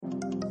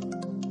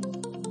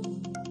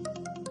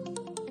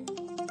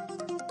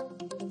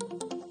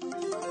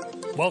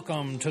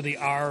Welcome to the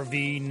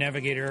RV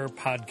Navigator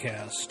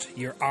Podcast,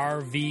 your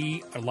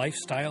RV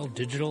lifestyle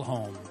digital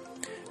home.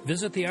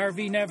 Visit the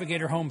RV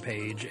Navigator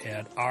homepage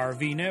at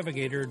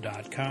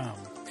rvnavigator.com.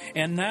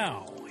 And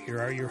now,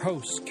 here are your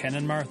hosts, Ken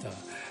and Martha,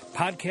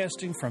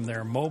 podcasting from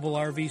their mobile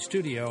RV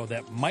studio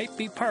that might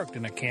be parked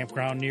in a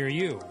campground near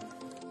you.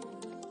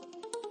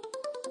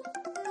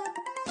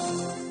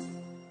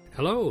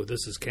 Hello,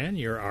 this is Ken,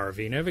 your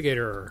RV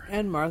Navigator.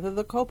 And Martha,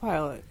 the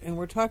co-pilot. And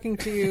we're talking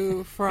to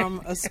you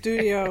from a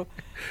studio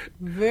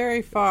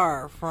very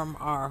far from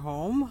our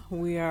home.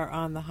 We are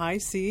on the high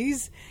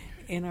seas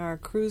in our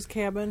cruise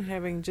cabin,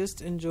 having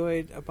just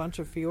enjoyed a bunch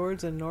of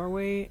fjords in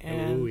Norway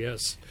and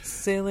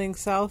sailing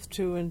south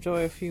to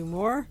enjoy a few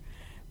more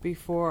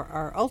before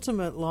our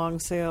ultimate long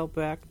sail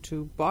back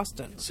to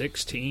Boston.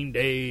 16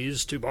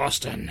 days to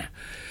Boston.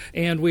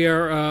 And we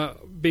are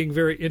being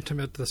very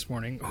intimate this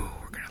morning. Oh,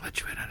 we're going to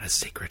let you in on a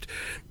secret.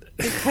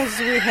 Because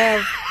we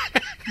have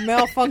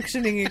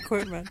malfunctioning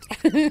equipment.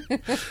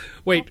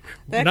 Wait.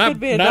 That could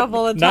be a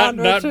double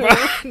entendre, too.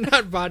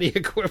 Not body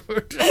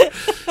equipment.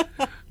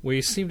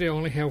 We seem to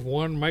only have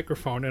one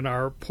microphone in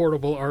our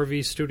portable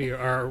RV studio,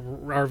 our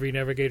RV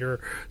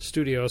Navigator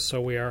studio, so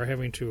we are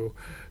having to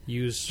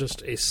use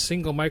just a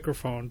single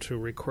microphone to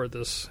record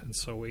this, and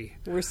so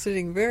we're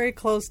sitting very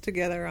close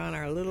together on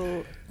our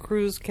little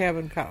cruise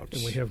cabin couch.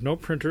 And we have no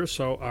printer,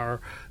 so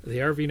the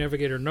RV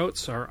Navigator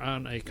notes are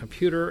on a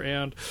computer,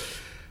 and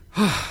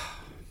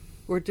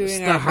we're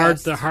doing our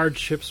best. The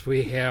hardships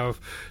we have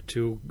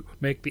to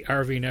make the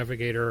RV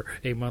Navigator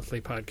a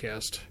monthly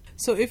podcast.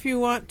 So if you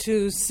want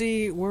to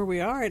see where we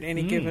are at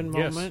any given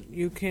moment,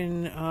 you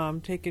can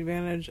take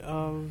advantage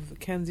of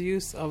Ken's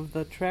use of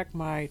the Track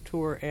My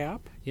Tour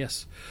app.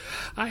 Yes.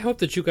 I hope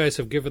that you guys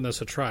have given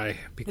this a try,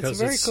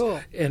 because it's very cool.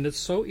 And it's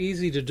so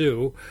easy to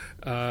do.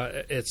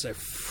 It's a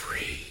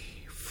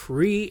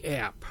free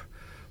app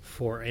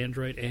for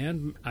Android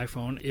and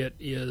iPhone. It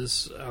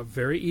is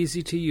very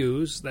easy to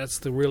use. That's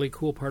the really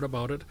cool part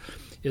about it,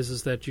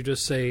 is that you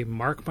just say,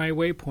 mark my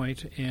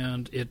waypoint,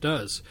 and it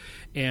does.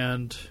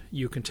 And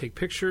you can take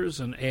pictures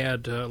and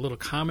add little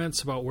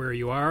comments about where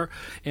you are,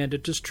 and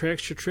it just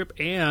tracks your trip.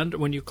 And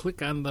when you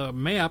click on the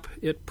map,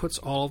 it puts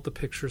all of the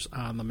pictures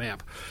on the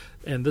map.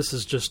 And this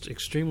is just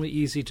extremely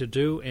easy to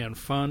do and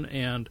fun,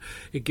 and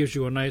it gives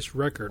you a nice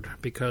record,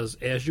 because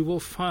as you will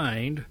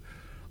find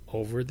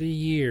over the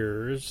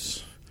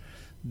years,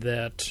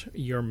 that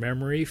your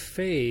memory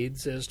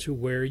fades as to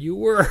where you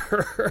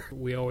were.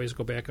 We always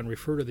go back and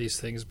refer to these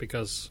things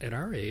because at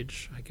our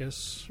age, I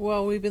guess...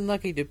 Well, we've been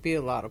lucky to be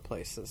a lot of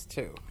places,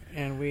 too.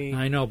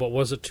 I know, but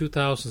was it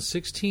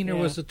 2016 or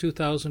was it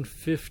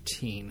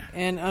 2015?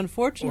 And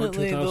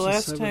unfortunately, the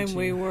last time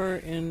we were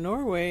in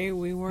Norway,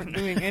 we weren't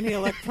doing any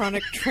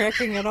electronic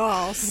tracking at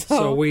all.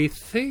 So we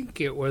think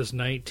it was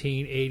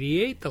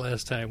 1988 the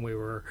last time we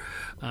were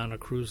on a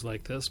cruise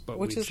like this, but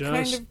which we is just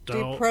kind of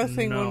don't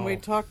depressing know. When we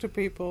talk to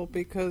people,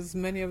 because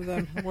many of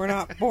them were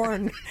not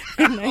born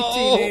in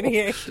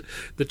 1988.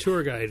 The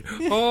tour guide.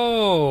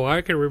 Oh,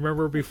 I can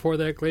remember before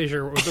that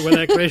glacier, when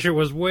that glacier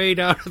was way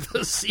down at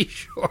the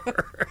seashore.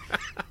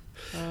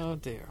 Oh,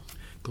 dear.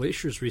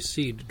 Glaciers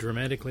recede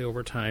dramatically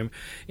over time,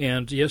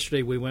 and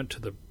yesterday we went to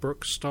the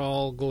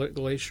Bruksdal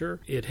Glacier.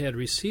 It had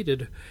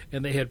receded,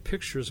 and they had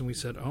pictures, and we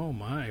said, oh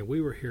my, we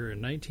were here in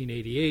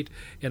 1988,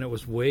 and it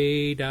was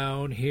way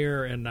down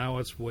here, and now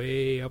it's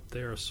way up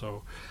there.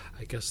 So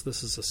I guess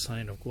this is a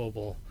sign of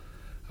global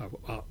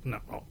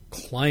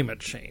climate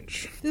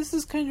change. This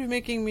is kind of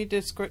making me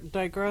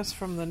digress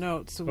from the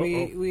notes.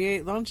 We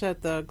ate lunch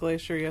at the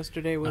glacier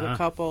yesterday with a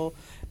couple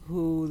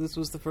who, this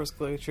was the first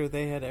glacier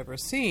they had ever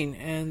seen,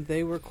 and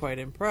they were quite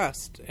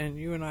impressed, and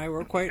you and I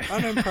were quite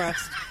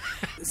unimpressed.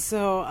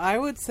 So I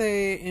would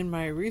say, in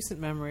my recent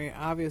memory,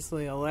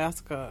 obviously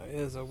Alaska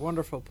is a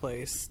wonderful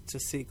place to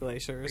see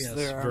glaciers. Yes,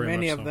 there are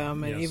many of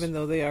them, and even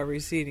though they are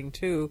receding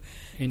too,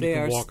 and they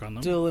are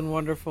still in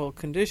wonderful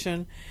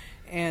condition.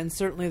 And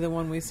certainly the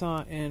one we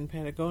saw in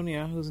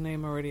Patagonia, whose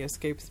name already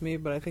escapes me,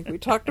 but I think we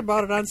talked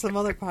about it on some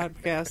other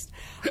podcast,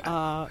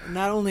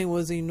 not only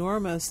was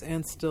enormous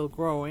and still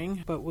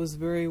growing, but was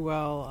very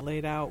well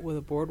laid out with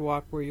a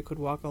boardwalk where you could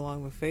walk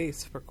along the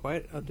face for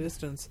quite a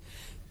distance.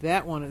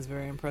 That one is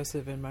very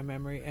impressive in my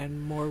memory.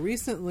 And more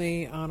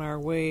recently, on our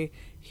way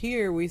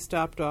here, we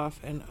stopped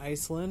off in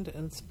Iceland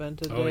and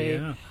spent a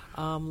day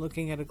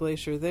looking at a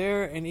glacier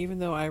there. And even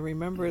though I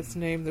remember its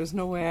name, there's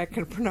no way I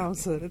can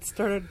pronounce it. It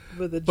started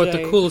with a J. But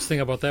the coolest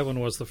thing about that one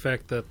was the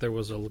fact that there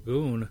was a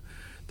lagoon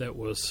that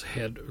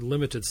had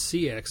limited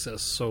sea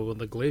access. So when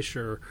the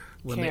glacier,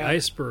 the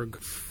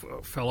iceberg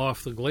fell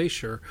off the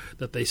glacier,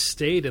 that they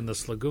stayed in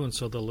this lagoon.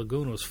 So the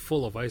lagoon was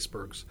full of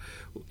icebergs,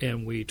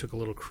 and we took a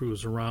little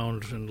cruise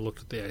around and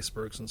looked at the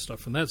icebergs and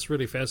stuff. And that's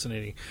really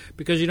fascinating,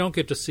 because you don't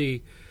get to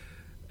see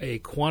a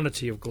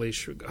quantity of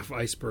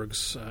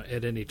icebergs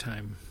at any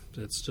time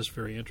It's just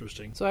very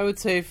interesting. So I would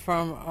say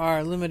from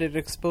our limited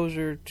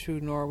exposure to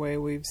Norway,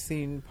 we've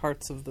seen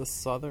parts of the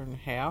southern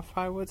half,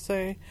 I would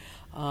say.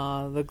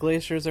 The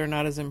glaciers are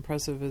not as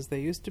impressive as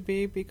they used to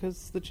be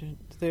because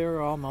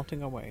they're all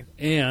melting away.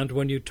 And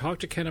when you talk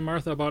to Ken and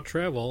Martha about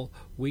travel,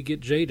 we get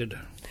jaded.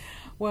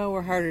 Well,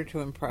 we're harder to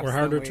impress. We're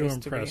harder than we to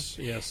used impress,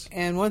 be. yes.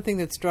 And one thing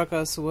that struck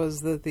us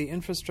was that the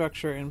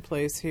infrastructure in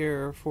place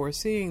here for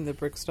seeing the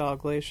Briksdal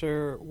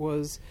Glacier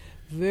was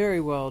very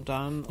well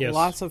done. Yes.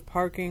 Lots of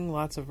parking,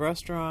 lots of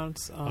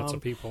restaurants. Lots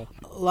of people.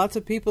 Lots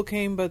of people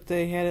came, but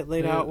they had it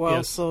laid out well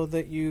yes. so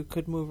that you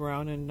could move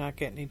around and not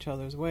get in each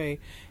other's way.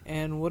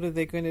 And what are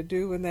they going to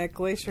do when that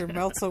glacier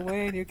melts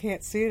away and you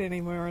can't see it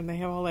anymore and they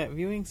have all that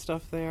viewing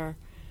stuff there?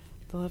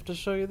 They'll have to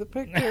show you the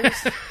pictures.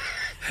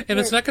 And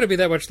it's not going to be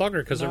that much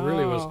longer because it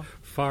really No. was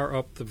far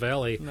up the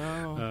valley.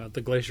 No.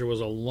 The glacier was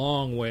a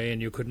long way,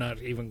 and you could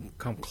not even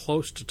come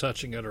close to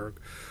touching it or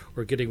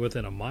getting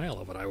within a mile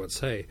of it, I would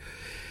say.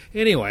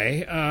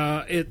 Anyway,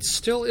 it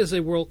still is a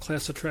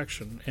world-class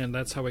attraction, and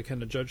that's how we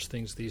kind of judge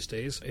things these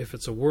days. If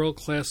it's a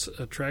world-class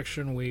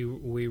attraction, we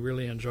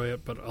really enjoy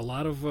it, but a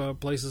lot of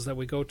places that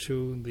we go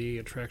to, the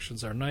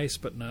attractions are nice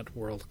but not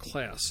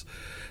world-class.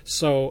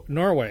 So,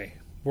 Norway,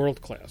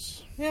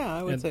 world-class. Yeah,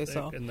 I would say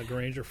so. And the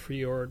Granger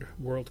Fjord,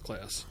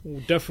 world-class.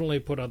 Definitely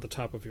put on the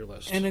top of your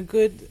list. And a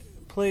good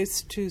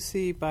place to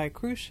see by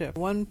cruise ship.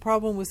 One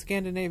problem with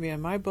Scandinavia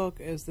in my book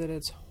is that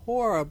it's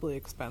horribly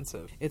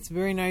expensive. It's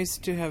very nice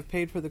to have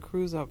paid for the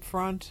cruise up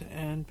front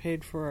and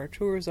paid for our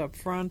tours up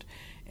front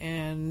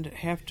and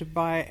have to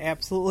buy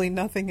absolutely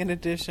nothing in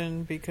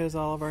addition because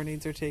all of our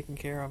needs are taken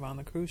care of on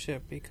the cruise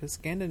ship. Because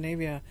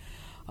Scandinavia,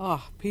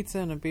 pizza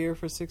and a beer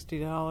for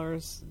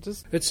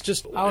 $60. It's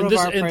just out of this,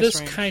 our and price this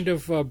range. kind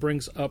of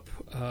brings up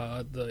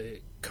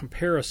the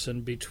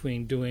comparison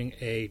between doing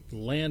a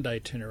land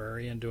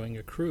itinerary and doing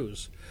a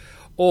cruise,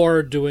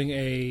 or doing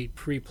a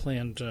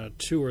pre-planned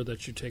tour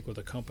that you take with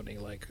a company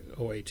like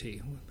OAT,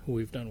 who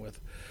we've done with.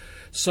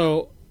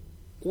 So,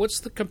 what's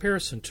the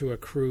comparison to a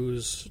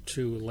cruise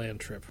to land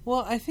trip?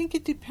 Well, I think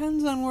it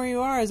depends on where you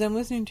are. As I'm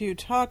listening to you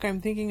talk,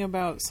 I'm thinking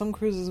about some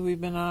cruises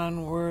we've been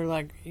on where,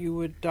 like, you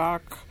would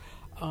dock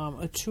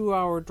a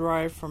 2-hour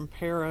drive from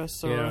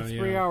Paris or a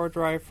 3-hour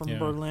drive from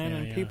Berlin,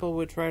 and people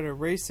would try to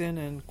race in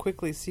and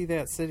quickly see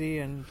that city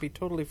and be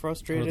totally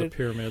frustrated. Or the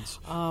pyramids.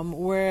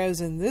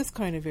 Whereas in this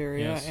kind of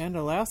area Yes. and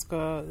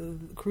Alaska,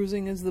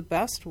 cruising is the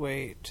best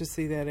way to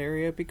see that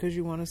area because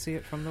you want to see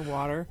it from the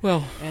water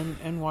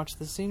and watch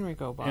the scenery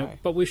go by.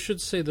 But we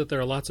should say that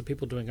there are lots of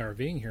people doing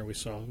RVing here. We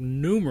saw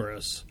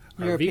numerous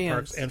RV Europeans.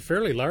 parks and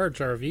fairly large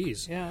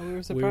RVs. Yeah, we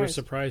were surprised. We were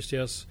surprised,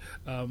 yes.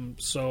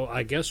 So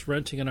I guess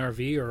renting an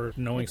RV or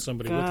knowing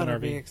somebody with an Gotta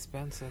RV. be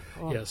expensive.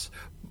 Oh. Yes.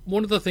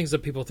 One of the things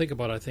that people think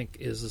about, I think,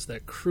 is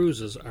that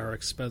cruises are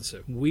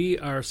expensive. We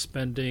are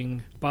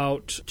spending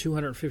about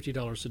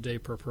 $250 a day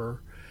per,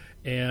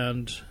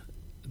 and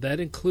that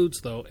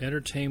includes, though,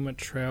 entertainment,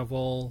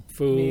 travel,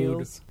 food,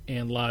 Meals.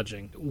 and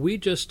lodging. We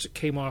just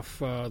came off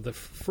the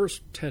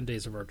first 10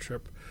 days of our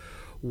trip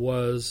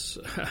was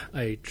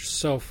a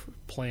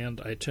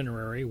self-planned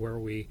itinerary where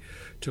we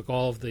took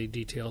all of the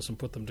details and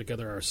put them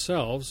together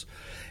ourselves,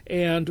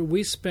 and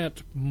we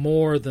spent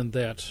more than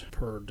that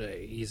per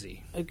day,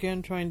 easy.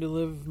 Again, trying to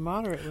live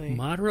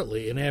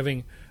moderately. And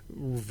having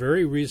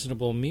very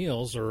reasonable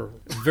meals or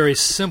very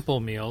simple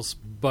meals,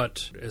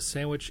 but a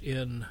sandwich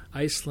in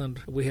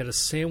Iceland, we had a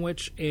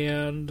sandwich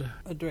and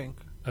A drink.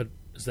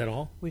 is that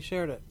all? We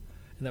shared it.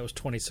 And that was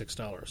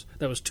 $26.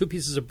 That was 2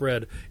 pieces of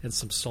bread and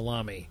some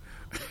salami.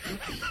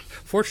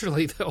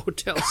 Fortunately, the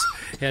hotels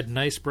had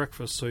nice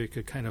breakfast, so you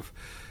could kind of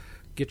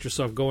get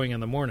yourself going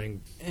in the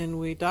morning. And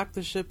we docked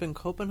the ship in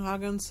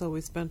Copenhagen, so we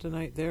spent a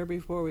night there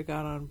before we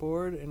got on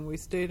board, and we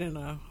stayed in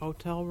a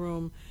hotel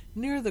room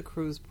near the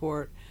cruise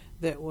port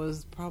that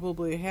was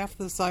probably half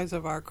the size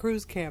of our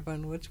cruise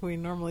cabin, which we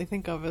normally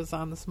think of as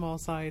on the small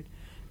side,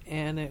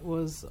 and it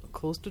was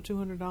close to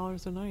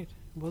 $200 a night.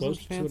 It wasn't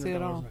fancy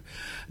at all.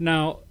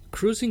 Now,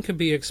 cruising can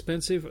be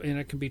expensive and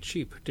it can be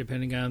cheap,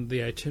 depending on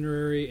the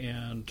itinerary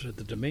and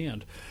the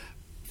demand.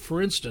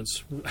 For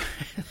instance,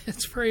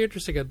 it's very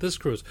interesting at this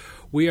cruise.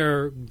 We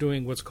are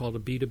doing what's called a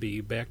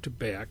B2B,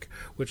 back-to-back,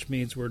 which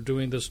means we're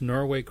doing this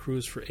Norway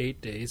cruise for 8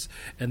 days,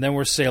 and then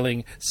we're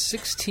sailing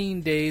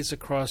 16 days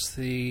across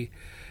the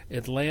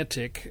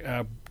Atlantic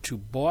to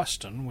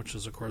Boston, which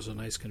is, of course, a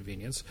nice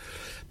convenience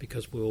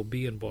because we'll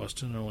be in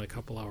Boston only a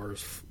couple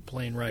hours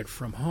plane ride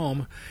from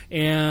home.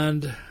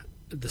 And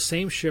the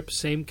same ship,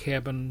 same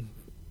cabin,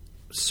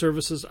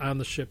 services on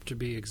the ship to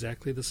be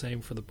exactly the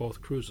same for the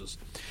both cruises.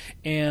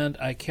 And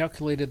I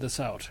calculated this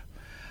out.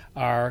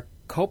 Our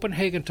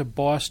Copenhagen to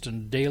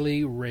Boston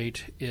daily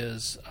rate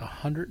is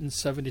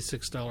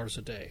 $176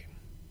 a day.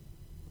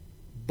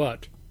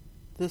 But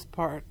This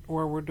part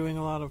where we're doing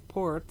a lot of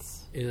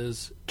ports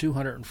is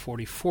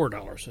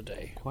 $244 a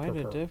day. Quite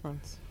a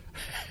difference.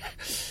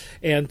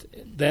 And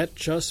that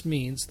just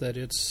means that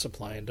it's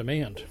supply and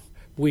demand.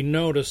 We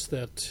noticed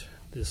that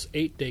this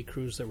 8-day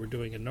cruise that we're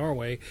doing in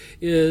Norway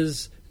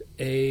is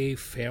a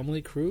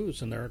family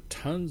cruise, and there are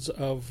tons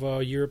of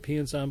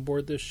Europeans on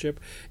board this ship,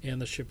 and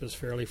the ship is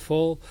fairly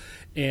full,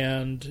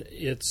 and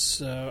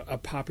it's a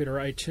popular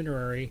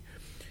itinerary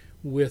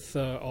with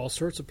all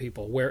sorts of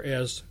people,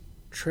 whereas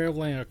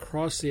traveling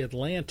across the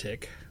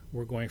Atlantic,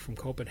 we're going from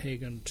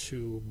Copenhagen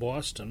to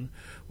Boston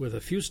with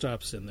a few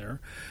stops in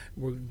there.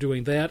 We're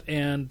doing that,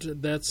 and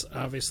that's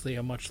obviously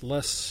a much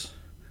less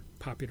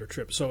popular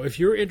trip. So if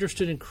you're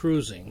interested in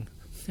cruising,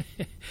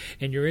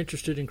 and you're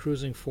interested in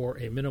cruising for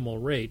a minimal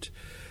rate,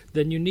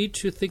 then you need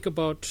to think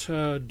about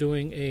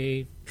doing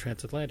a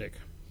transatlantic,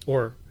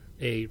 or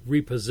a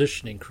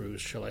repositioning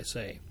cruise, shall I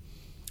say,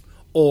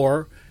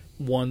 or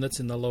one that's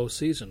in the low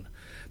season,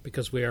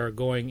 because we are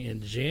going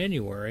in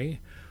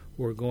January.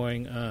 We're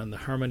going on the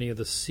Harmony of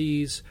the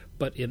Seas,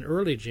 but in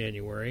early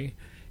January,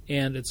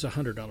 and it's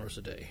 $100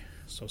 a day,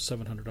 so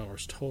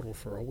 $700 total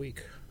for a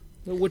week,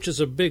 which is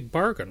a big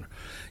bargain.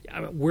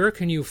 I mean, where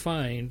can you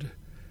find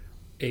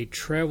a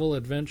travel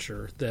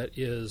adventure that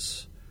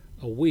is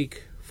a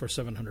week for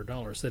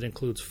 $700? That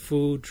includes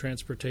food,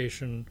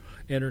 transportation,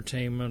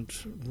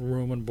 entertainment,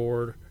 room and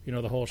board,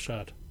 the whole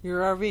shot.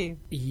 Your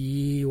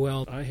RV.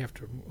 Well, I have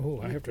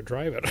to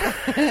drive it.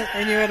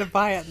 And you had to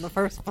buy it in the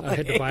first place. I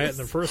had to buy it in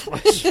the first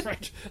place,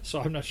 right? So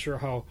I'm not sure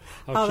how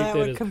cheap that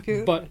would is.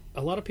 compute. But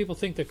a lot of people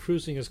think that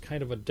cruising is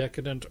kind of a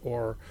decadent,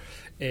 or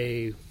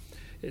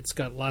it's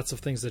got lots of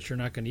things that you're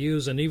not going to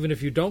use. And even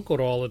if you don't go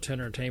to all the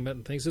entertainment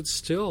and things, it's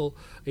still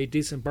a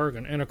decent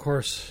bargain. And, of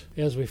course,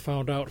 as we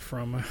found out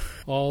from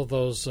all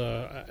those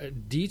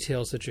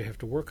details that you have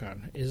to work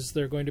on, is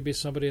there going to be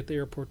somebody at the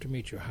airport to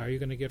meet you? How are you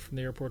going to get from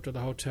the airport to the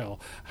hotel?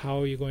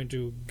 How are you going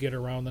to get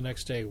around the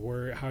next day?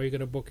 How are you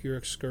going to book your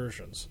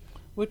excursions?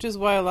 Which is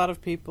why a lot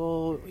of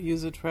people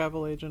use a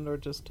travel agent or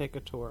just take a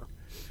tour.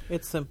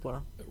 It's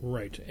simpler.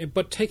 Right.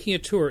 But taking a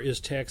tour is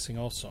taxing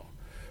also.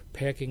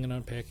 Packing and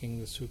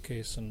unpacking the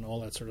suitcase and all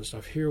that sort of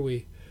stuff. Here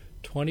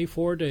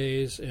 24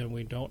 days, and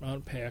we don't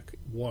unpack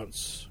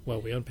once.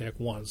 Well, we unpack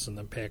once and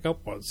then pack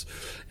up once,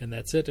 and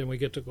that's it, and we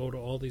get to go to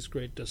all these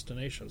great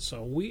destinations.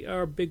 So we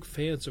are big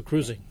fans of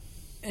cruising.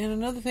 And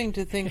another thing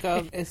to think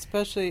of,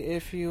 especially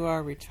if you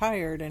are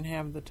retired and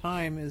have the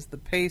time, is the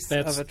pace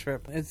of a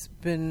trip. It's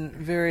been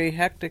very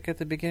hectic at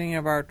the beginning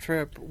of our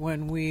trip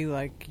when we,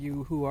 like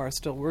you who are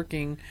still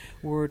working,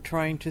 were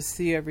trying to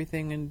see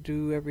everything and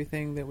do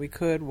everything that we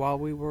could while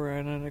we were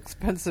in an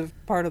expensive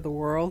part of the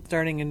world,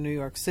 starting in New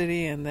York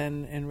City and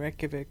then in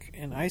Reykjavik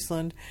in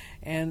Iceland.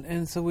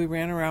 And so we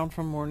ran around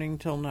from morning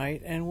till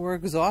night, and we're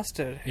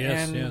exhausted.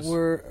 Yes.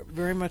 We're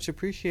very much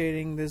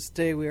appreciating this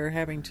day we are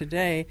having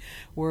today,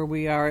 where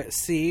we are at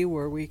sea,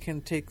 where we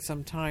can take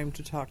some time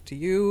to talk to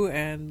you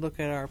and look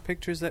at our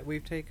pictures that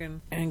we've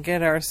taken and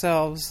get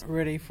ourselves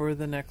ready for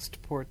the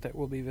next port that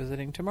we'll be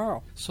visiting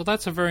tomorrow. So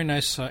that's a very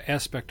nice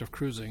aspect of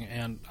cruising,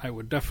 and I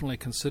would definitely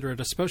consider it,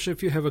 especially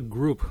if you have a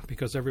group,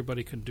 because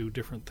everybody can do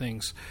different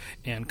things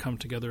and come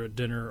together at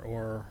dinner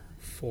or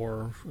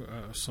for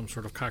some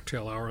sort of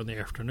cocktail hour in the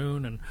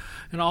afternoon,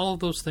 and all of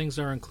those things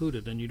are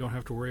included, and you don't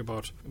have to worry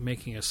about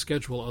making a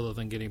schedule other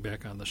than getting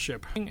back on the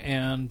ship.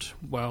 And,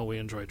 well, we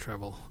enjoy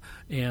travel.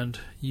 And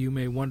you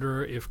may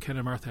wonder if Ken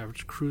and Martha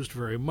have cruised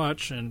very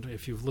much, and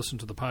if you've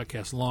listened to the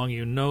podcast long,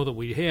 you know that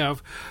we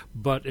have.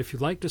 But if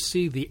you'd like to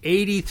see the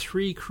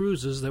 83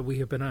 cruises that we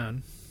have been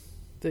on,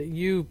 that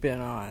you've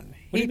been on.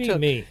 What do you mean,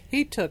 me?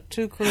 He took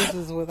 2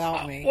 cruises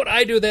without me. Would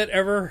I do that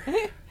ever?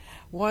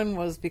 One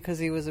was because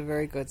he was a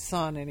very good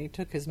son, and he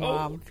took his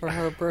mom for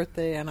her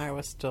birthday, and I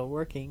was still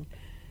working.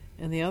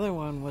 And the other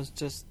one was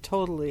just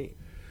totally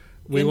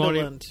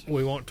indolent.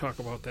 We won't talk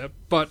about that.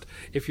 But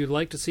if you'd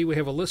like to see, we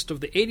have a list of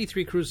the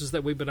 83 cruises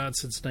that we've been on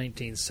since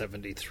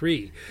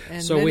 1973.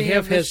 And so we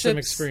have had some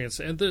experience,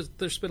 and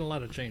there's been a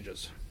lot of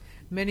changes.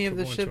 Many of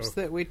the ships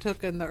that we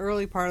took in the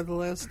early part of the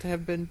list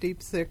have been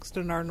deep-sixed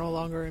and are no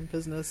longer in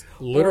business.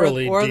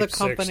 Literally or the deep-sixed.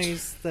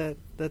 companies that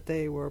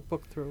they were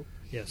booked through.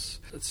 Yes.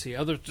 Let's see.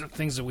 Other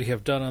things that we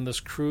have done on this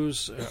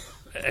cruise,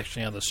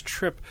 actually on this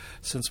trip,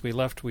 since we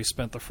left, we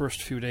spent the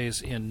first few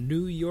days in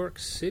New York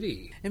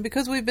City. And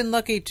because we've been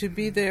lucky to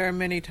be there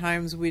many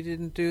times, we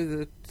didn't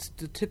do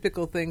the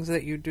typical things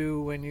that you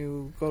do when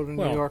you go to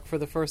New York for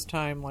the first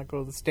time, like go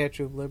to the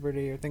Statue of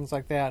Liberty or things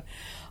like that.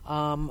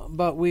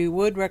 But we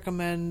would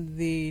recommend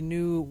the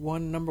new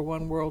number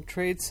one World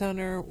Trade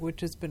Center,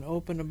 which has been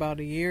open about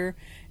a year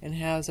and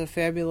has a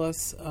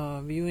fabulous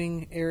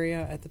viewing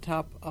area at the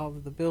top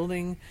of the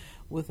building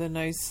with a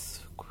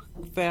nice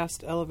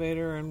fast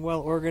elevator and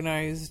well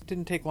organized.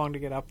 Didn't take long to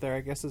get up there,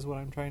 I guess is what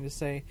I'm trying to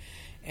say.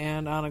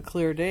 And on a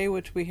clear day,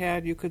 which we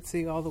had, you could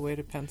see all the way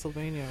to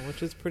Pennsylvania,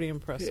 which is pretty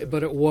impressive.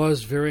 But it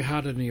was very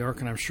hot in New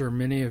York, and I'm sure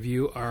many of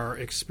you are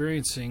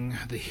experiencing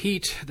the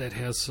heat that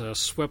has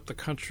swept the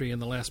country in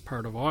the last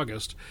part of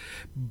August.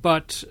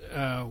 But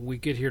we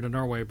get here to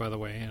Norway, by the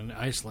way, and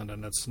Iceland,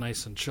 and it's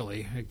nice and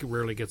chilly. It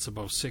rarely gets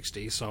above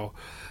 60, so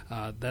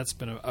that's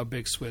been a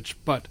big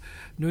switch. But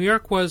New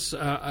York was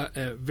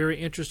a very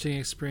interesting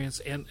experience,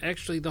 and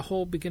actually the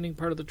whole beginning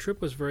part of the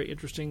trip was very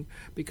interesting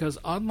because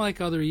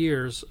unlike other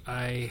years,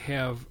 I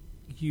have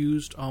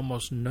used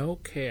almost no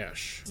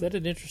cash. Is that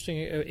an interesting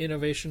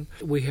innovation?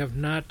 We have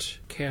not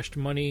cashed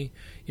money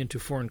into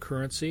foreign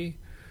currency.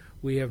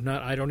 We have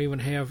not. I don't even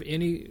have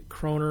any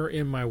kroner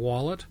in my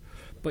wallet,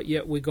 but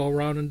yet we go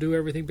around and do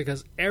everything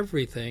because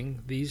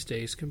everything these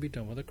days can be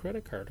done with a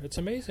credit card. It's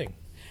amazing.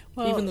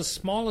 Well, even the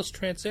smallest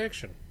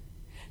transaction.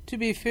 To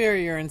be fair,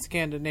 you're in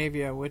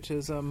Scandinavia, which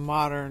is a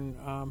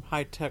modern,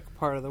 high-tech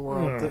part of the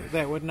world.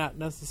 That would not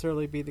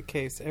necessarily be the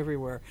case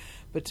everywhere.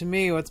 But to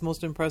me, what's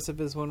most impressive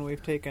is when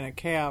we've taken a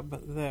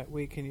cab that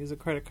we can use a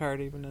credit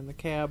card even in the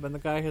cab, and the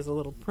guy has a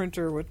little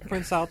printer which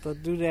prints out the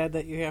doodad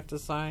that you have to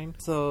sign.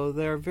 So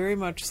they're very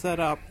much set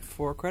up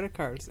for credit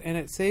cards, and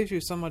it saves you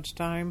so much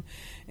time.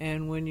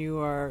 And when you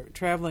are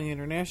traveling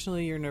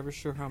internationally, you're never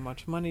sure how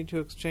much money to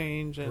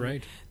exchange, and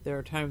right. There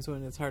are times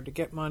when it's hard to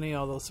get money,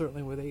 although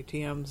certainly with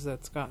ATMs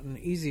that's gotten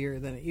easier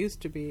than it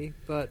used to be.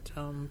 But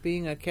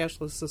being a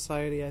cashless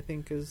society, I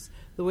think, is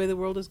the way the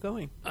world is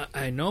going.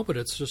 I know, but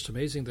it's just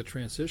amazing the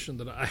transition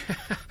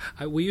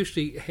that we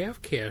usually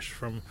have cash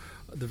from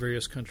the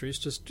various countries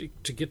just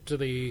to get to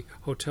the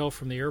hotel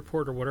from the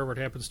airport or whatever it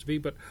happens to be.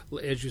 But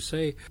as you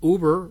say,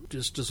 Uber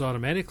just does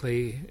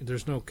automatically.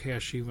 There's no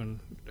cash even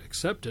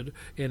accepted.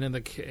 And in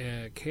the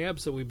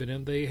cabs that we've been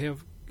in, they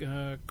have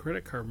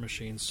credit card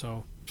machines.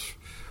 So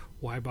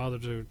why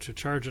bother to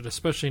charge it,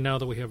 especially now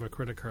that we have a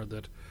credit card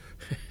that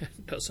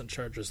doesn't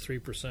charge us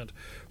 3%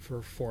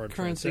 for foreign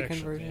currency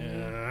transaction.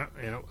 conversion.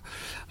 Yeah.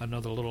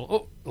 Another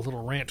little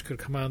rant could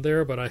come on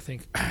there, but I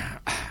think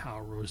I'll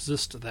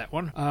resist that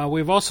one.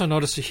 We've also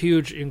noticed a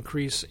huge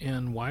increase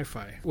in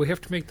Wi-Fi. We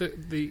have to make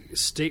the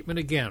statement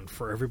again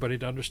for everybody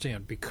to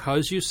understand.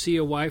 Because you see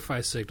a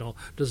Wi-Fi signal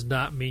does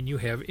not mean you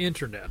have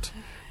internet.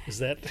 Is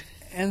that...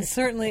 And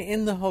certainly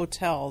in the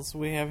hotels,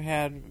 we have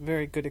had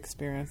very good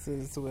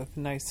experiences with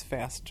nice,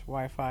 fast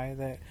Wi-Fi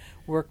that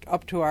worked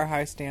up to our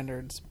high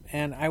standards.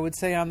 And I would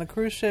say on the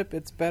cruise ship,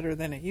 it's better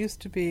than it used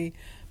to be,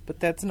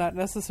 but that's not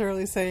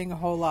necessarily saying a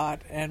whole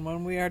lot. And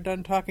when we are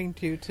done talking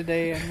to you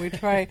today and we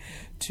try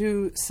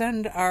to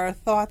send our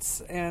thoughts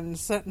and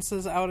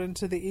sentences out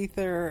into the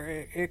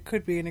ether, it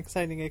could be an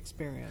exciting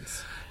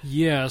experience.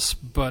 Yes,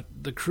 but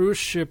the cruise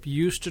ship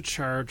used to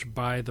charge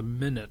by the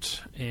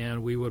minute,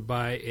 and we would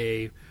buy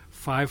a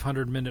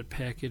 500-minute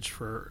package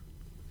for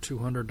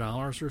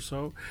 $200 or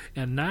so,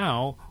 and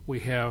now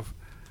we have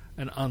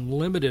an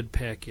unlimited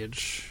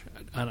package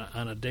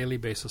on a daily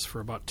basis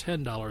for about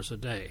 $10 a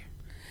day.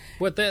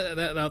 But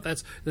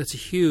that's a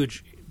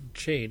huge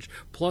change.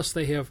 Plus,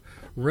 they have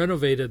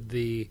renovated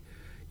the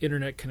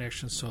internet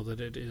connection so that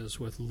it is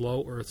with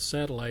low Earth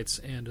satellites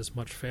and is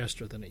much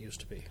faster than it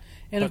used to be,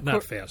 but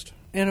not fast.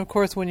 And, of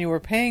course, when you were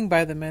paying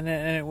by the minute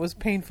and it was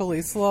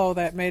painfully slow,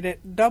 that made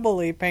it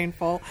doubly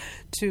painful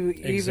to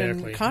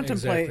even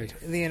contemplate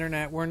the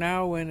internet. Where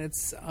now, when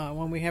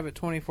we have it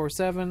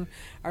 24/7,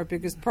 our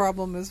biggest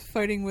problem is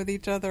fighting with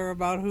each other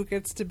about who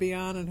gets to be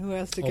on and who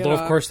has to get off.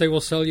 Although, of course, they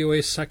will sell you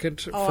a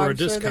second for a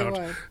discount,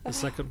 sure a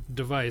second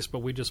device, but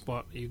we just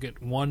you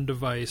get one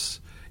device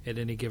at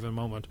any given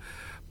moment.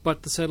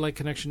 But the satellite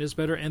connection is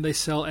better, and they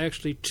sell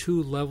actually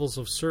 2 levels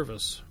of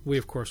service. We,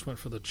 of course, went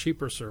for the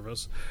cheaper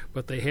service,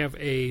 but they have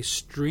a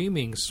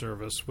streaming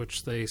service,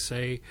 which they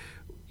say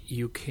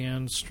you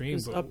can stream.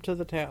 It's up to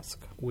the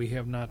task. We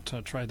have not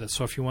tried that.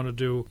 So if you want to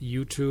do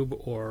YouTube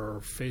or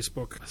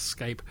Facebook,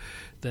 Skype,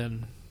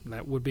 then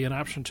that would be an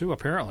option too,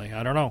 apparently.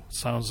 I don't know.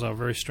 Sounds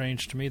very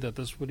strange to me that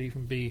this would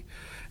even be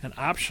an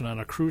option on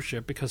a cruise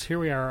ship, because here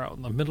we are out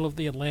in the middle of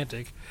the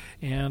Atlantic,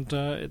 and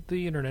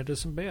the internet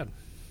isn't bad.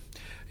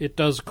 It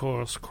does, of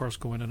course,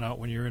 go in and out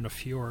when you're in a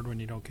fjord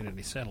when you don't get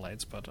any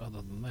satellites, but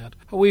other than that.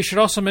 We should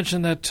also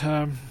mention that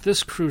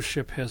this cruise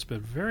ship has been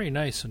very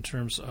nice in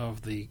terms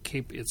of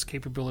its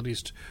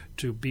capabilities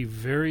to be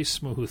very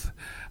smooth.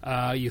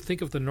 You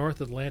think of the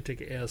North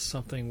Atlantic as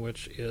something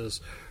which is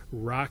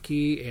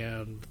rocky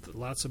and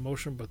lots of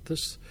motion, but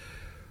this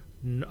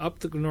up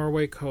the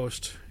Norway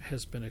coast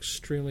has been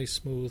extremely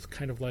smooth,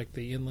 kind of like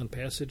the inland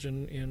passage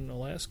in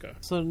Alaska.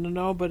 So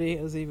nobody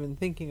is even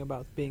thinking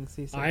about being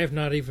seasick. I have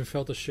not even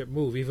felt the ship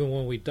move. Even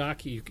when we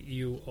dock,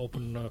 you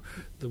open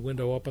the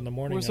window up in the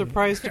morning. We're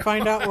surprised to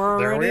find out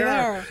we're already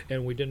there.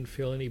 And we didn't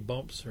feel any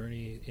bumps or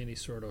any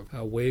sort of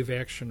wave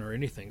action or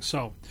anything.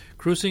 So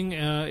cruising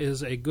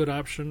is a good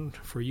option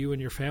for you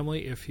and your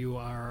family if you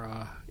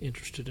are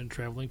interested in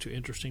traveling to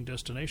interesting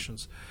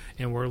destinations.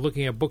 And we're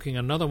looking at booking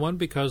another one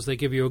because they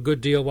give you a good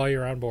deal while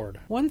you're on board.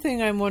 One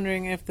thing I'm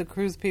wondering if the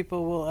cruise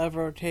people will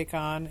ever take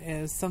on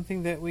is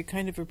something that we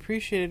kind of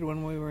appreciated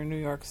when we were in New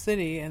York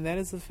City, and that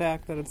is the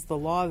fact that it's the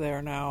law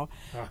there now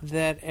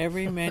that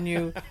every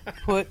menu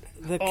put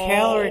the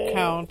calorie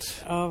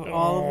count of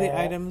all of the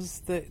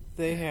items that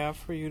they have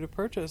for you to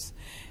purchase.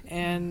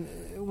 And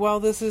while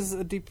this is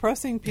a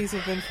depressing piece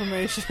of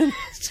information,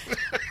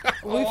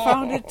 we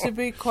found it to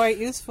be quite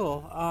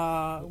useful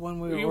when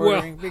we were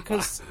ordering,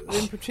 because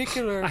in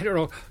particular... I don't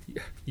know,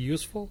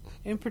 useful?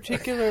 In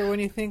particular, when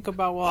you think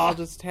about, well, I'll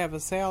just have a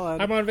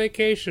salad. I'm on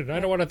vacation. I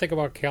don't want to think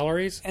about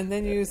calories. And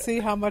then you see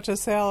how much a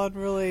salad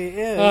really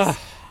is.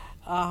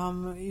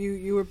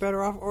 you were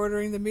better off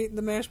ordering the meat and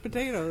the mashed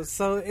potatoes.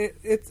 So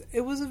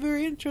it was a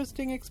very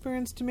interesting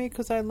experience to me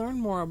because I learned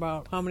more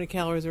about how many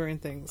calories are in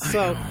things.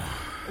 So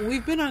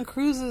we've been on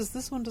cruises.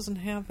 This one doesn't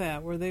have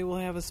that, where they will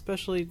have a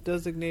specially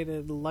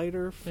designated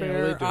lighter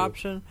fare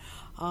option.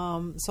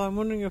 So I'm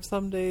wondering if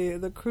someday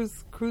the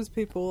cruise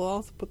people will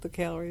also put the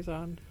calories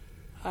on.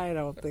 I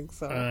don't think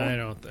so. I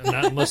don't.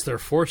 Not unless they're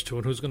forced to,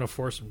 and who's going to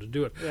force them to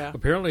do it? Yeah.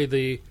 Apparently,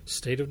 the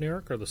state of New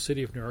York or the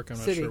city of New York, I'm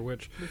not sure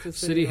which,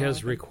 city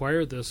has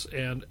required this,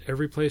 and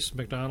every place,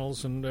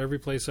 McDonald's and every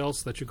place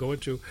else that you go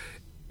into,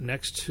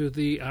 next to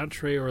the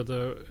entree or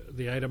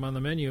the item on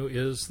the menu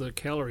is the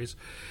calories.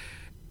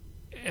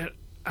 And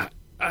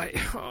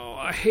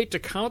I hate to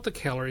count the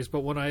calories,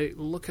 but when I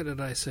look at it,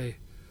 I say,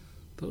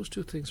 those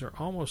two things are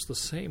almost the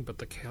same, but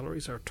the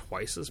calories are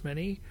twice as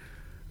many.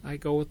 I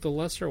go with the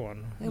lesser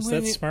one. Is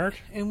that smart?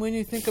 And when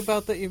you think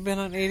about that you've been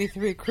on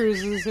 83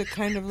 cruises, it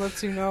kind of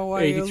lets you know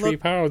why 83 you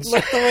pounds.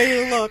 look the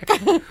way you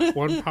look.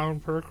 1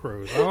 pound per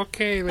cruise.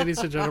 Okay, ladies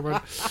and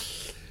gentlemen.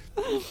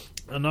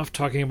 Enough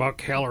talking about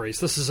calories.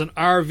 This is an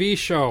RV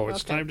show.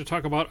 It's time to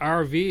talk about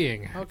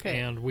RVing. Okay.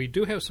 And we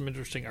do have some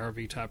interesting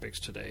RV topics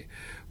today,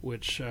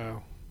 which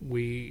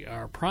we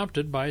are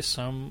prompted by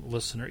some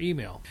listener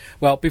email.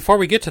 Well, before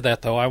we get to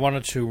that, though, I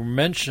wanted to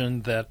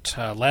mention that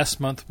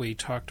last month we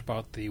talked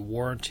about the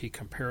warranty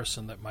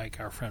comparison that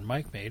our friend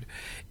Mike made,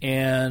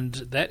 and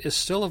that is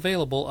still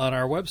available on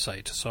our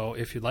website. So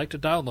if you'd like to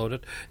download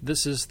it,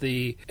 this is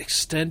the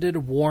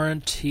extended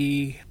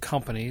warranty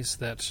companies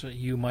that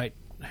you might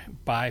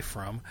buy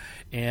from,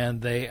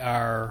 and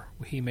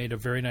he made a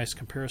very nice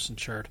comparison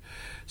chart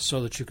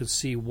so that you could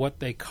see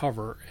what they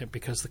cover,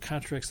 because the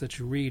contracts that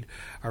you read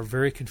are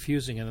very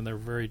confusing and they're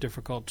very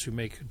difficult to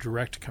make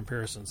direct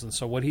comparisons. And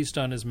so what he's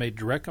done is made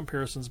direct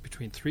comparisons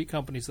between 3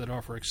 companies that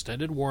offer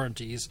extended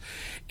warranties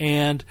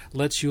and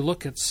lets you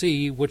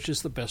see which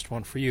is the best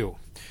one for you.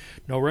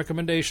 No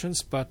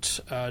recommendations, but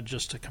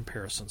just a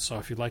comparison. So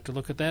if you'd like to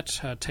look at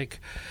that, take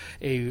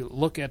a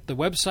look at the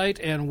website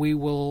and we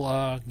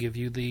will give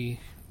you the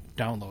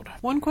download.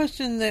 One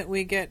question that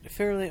we get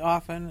fairly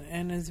often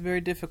and is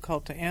very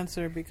difficult to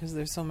answer because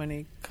there's so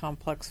many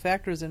complex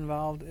factors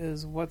involved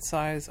is, what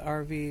size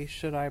RV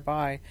should I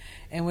buy?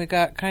 And we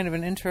got kind of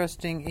an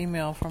interesting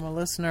email from a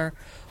listener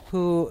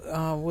who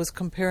was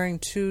comparing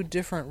 2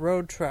 different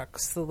road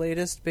trucks, the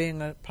latest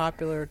being a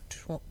popular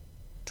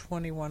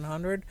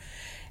 2100,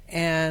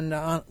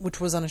 and which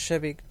was on a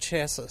Chevy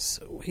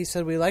chassis. He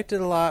said, we liked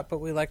it a lot, but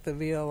we liked the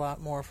Via a lot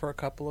more for a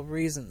couple of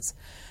reasons.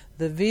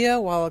 The Via,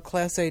 while a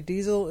Class A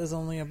diesel, is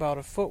only about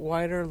a foot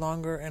wider,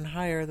 longer, and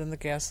higher than the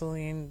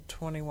gasoline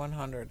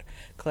 2100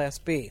 Class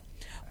B.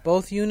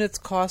 Both units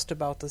cost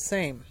about the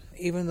same.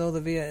 Even though the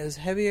Via is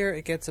heavier,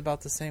 it gets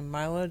about the same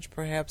mileage,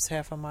 perhaps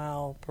half a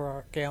mile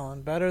per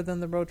gallon better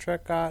than the road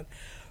truck got,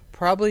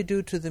 probably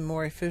due to the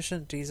more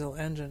efficient diesel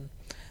engine.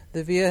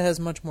 The Via has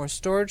much more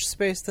storage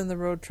space than the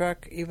road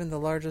truck, even the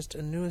largest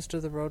and newest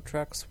of the road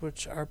trucks,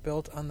 which are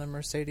built on the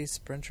Mercedes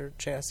Sprinter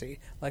chassis,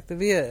 like the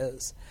Via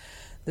is.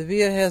 The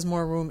Via has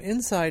more room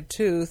inside,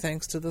 too,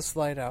 thanks to the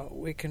slide-out.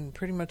 We can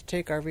pretty much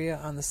take our Via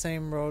on the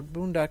same road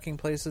boondocking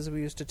places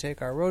we used to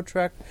take our road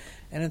truck,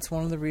 and it's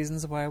one of the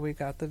reasons why we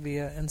got the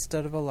Via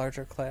instead of a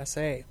larger Class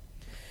A.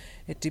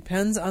 It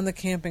depends on the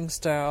camping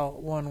style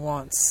one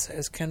wants,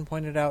 as Ken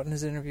pointed out in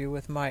his interview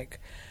with Mike.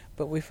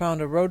 But we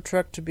found a road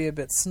truck to be a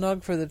bit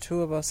snug for the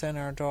 2 of us and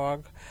our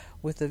dog.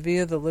 With the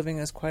Via, the living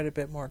is quite a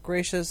bit more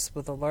gracious,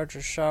 with a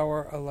larger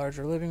shower, a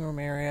larger living room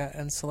area,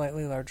 and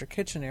slightly larger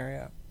kitchen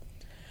area.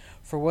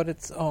 For what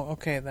it's... Oh,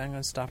 okay, then I'm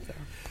going to stop there.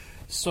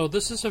 So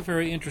this is a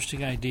very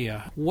interesting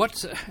idea.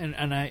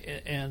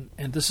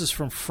 And this is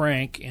from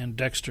Frank in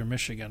Dexter,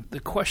 Michigan. The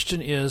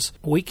question is,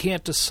 we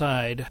can't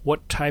decide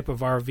what type of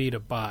RV to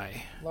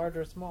buy. Large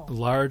or small?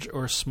 Large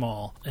or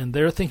small. And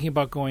they're thinking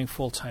about going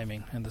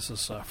full-timing. And this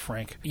is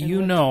Frank.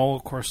 You know,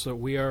 of course, that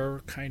we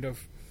are kind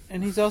of...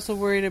 And he's also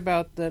worried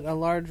about that a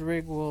large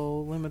rig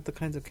will limit the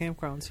kinds of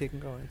campgrounds he can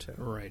go into.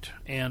 Right.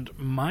 And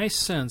my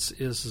sense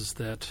is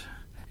that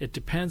it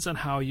depends on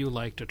how you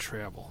like to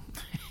travel.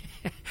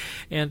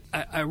 And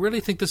I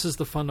really think this is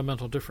the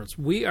fundamental difference.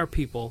 We are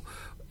people,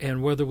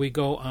 and whether we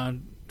go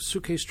on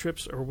suitcase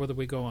trips or whether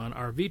we go on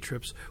RV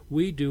trips,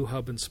 we do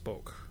hub and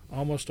spoke,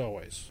 almost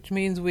always. Which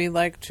means we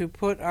like to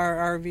put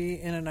our RV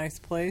in a nice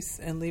place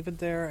and leave it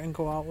there and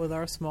go out with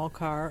our small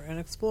car and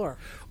explore.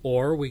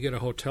 Or we get a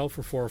hotel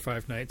for 4 or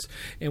 5 nights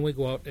and we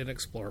go out and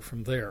explore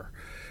from there.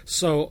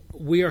 So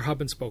we are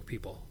hub and spoke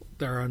people.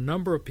 There are a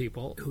number of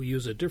people who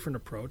use a different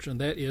approach, and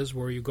that is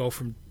where you go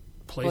from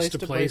place to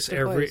place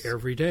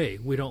every day.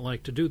 We don't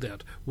like to do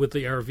that with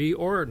the RV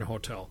or in a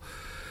hotel.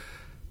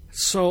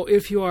 So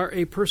if you are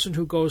a person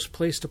who goes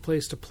place to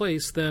place to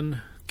place,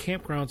 then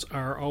campgrounds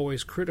are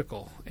always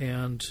critical,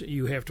 and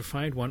you have to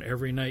find one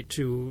every night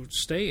to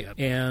stay at.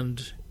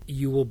 And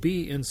you will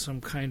be in some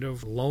kind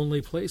of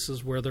lonely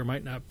places where there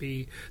might not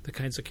be the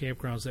kinds of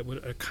campgrounds that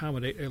would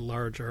accommodate a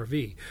large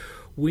RV.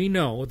 We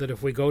know that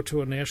if we go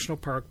to a national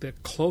park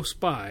that close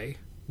by,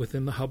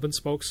 within the hub and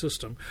spoke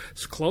system.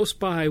 So close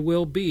by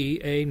will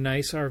be a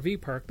nice RV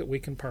park that we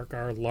can park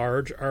our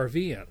large RV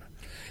in.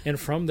 And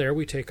from there,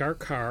 we take our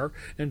car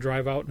and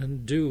drive out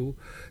and do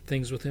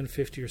things within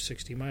 50 or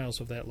 60 miles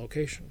of that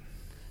location.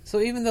 So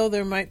even though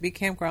there might be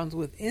campgrounds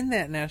within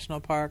that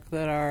national park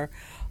that our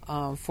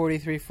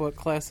 43-foot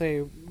Class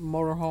A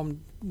motorhome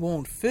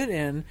won't fit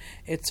in,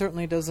 it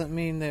certainly doesn't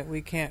mean that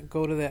we can't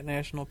go to that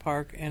national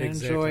park and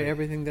enjoy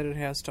everything that it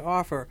has to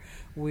offer.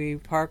 We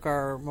park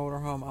our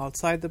motorhome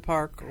outside the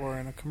park or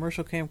in a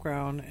commercial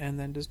campground and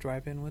then just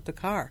drive in with the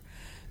car.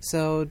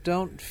 So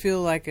don't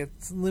feel like it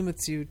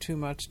limits you too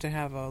much to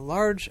have a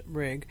large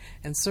rig.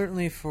 And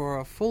certainly for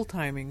a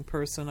full-timing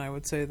person, I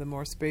would say the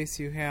more space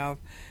you have,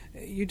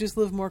 you just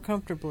live more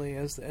comfortably,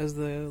 as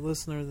the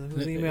listener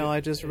whose email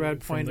I just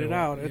read pointed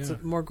out. It's a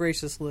more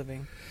gracious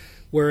living.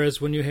 Whereas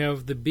when you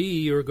have the B,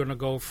 you're going to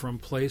go from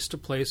place to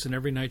place, and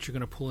every night you're going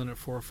to pull in at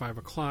 4 or 5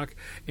 o'clock,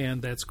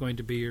 and that's going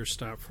to be your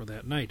stop for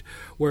that night.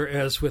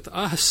 Whereas with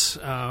us,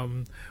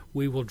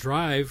 we will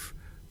drive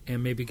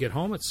and maybe get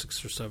home at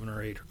 6 or 7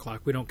 or 8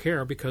 o'clock. We don't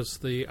care because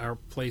our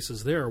place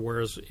is there.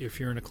 Whereas if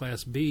you're in a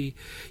Class B,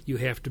 you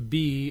have to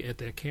be at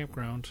that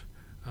campground,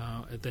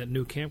 at that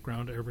new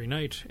campground every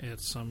night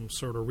at some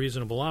sort of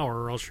reasonable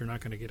hour, or else you're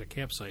not going to get a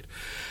campsite.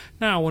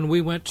 Now, when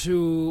we went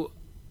to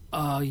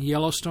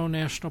Yellowstone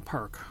National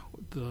Park,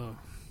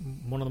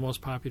 one of the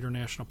most popular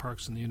national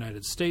parks in the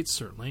United States,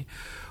 certainly.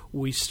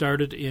 We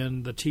started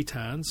in the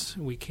Tetons.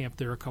 We camped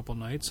there a couple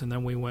nights, and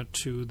then we went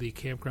to the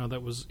campground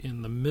that was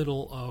in the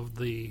middle of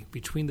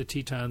between the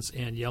Tetons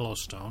and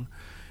Yellowstone,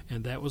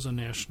 and that was a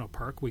national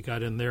park. We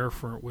got in there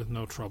with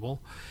no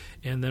trouble,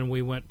 and then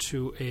we went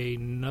to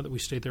we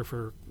stayed there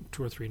for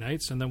 2 or 3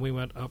 nights, and then we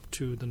went up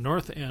to the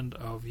north end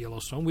of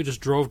Yellowstone. We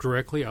just drove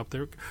directly up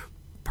there,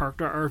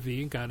 parked our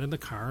RV, got in the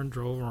car, and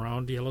drove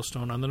around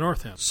Yellowstone on the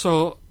north end.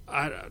 So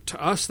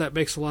to us, that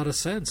makes a lot of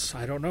sense.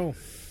 I don't know.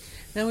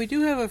 Now, we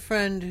do have a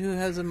friend who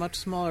has a much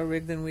smaller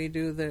rig than we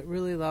do that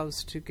really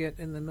loves to get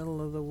in the middle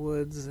of the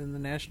woods in the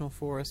national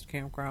forest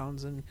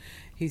campgrounds, and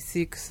he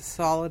seeks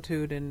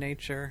solitude in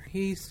nature.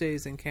 He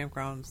stays in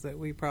campgrounds that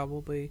we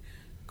probably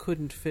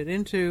couldn't fit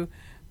into,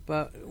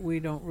 but we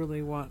don't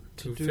really want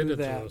to do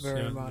that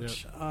very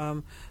much. Yeah.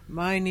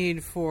 My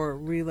need for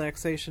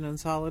relaxation and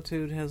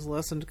solitude has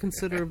lessened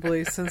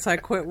considerably since I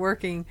quit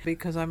working,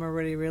 because I'm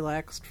already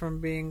relaxed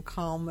from being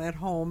calm at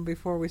home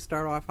before we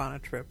start off on a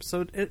trip.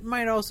 So it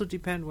might also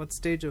depend what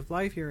stage of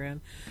life you're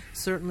in.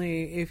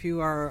 Certainly, if you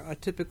are a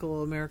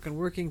typical American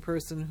working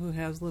person who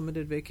has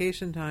limited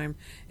vacation time,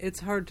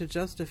 it's hard to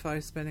justify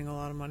spending a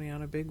lot of money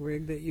on a big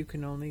rig that you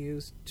can only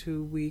use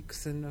 2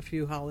 weeks and a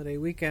few holiday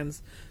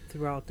weekends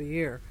throughout the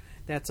year.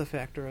 That's a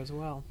factor as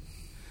well.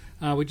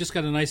 We just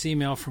got a nice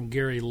email from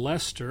Gary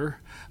Lester.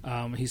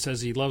 He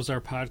says he loves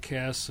our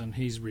podcasts and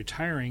he's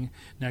retiring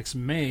next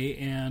May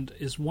and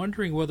is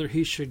wondering whether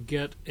he should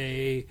get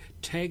a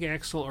tag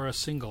axle or a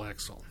single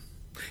axle.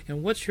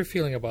 And what's your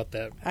feeling about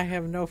that? I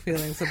have no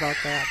feelings about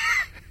that.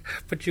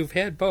 But you've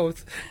had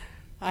both.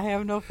 I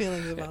have no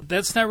feelings about that.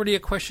 That's not really a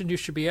question you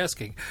should be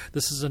asking.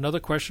 This is another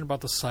question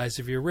about the size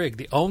of your rig.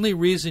 The only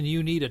reason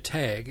you need a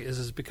tag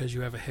is because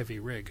you have a heavy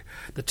rig.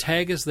 The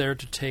tag is there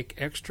to take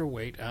extra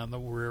weight on the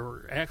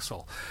rear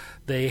axle.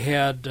 They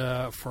had,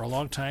 for a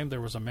long time,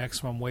 there was a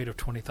maximum weight of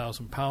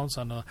 20,000 pounds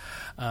on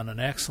an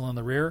axle in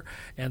the rear,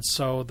 and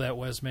so that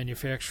was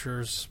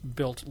manufacturers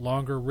built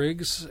longer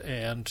rigs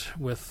and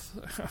with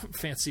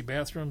fancy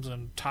bathrooms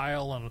and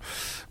tile and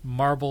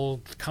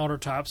marble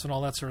countertops and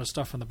all that sort of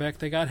stuff in the back.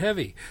 They got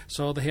heavy,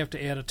 so they have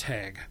to add a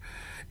tag.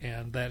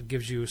 And that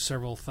gives you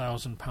several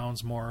thousand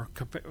pounds more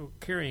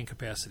carrying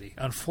capacity.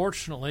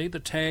 Unfortunately, the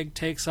tag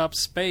takes up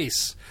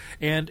space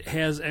and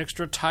has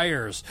extra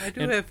tires. I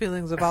do have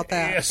feelings about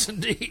that. Yes,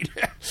 indeed.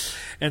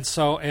 And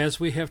so, as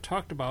we have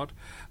talked about,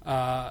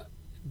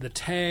 the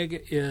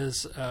tag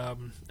is a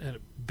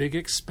big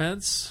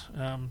expense.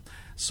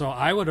 So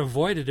I would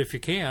avoid it if you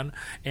can.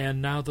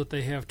 And now that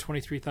they have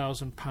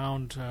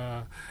 23,000-pound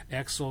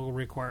axle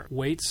required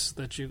weights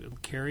that you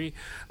carry,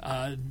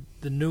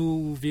 the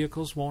new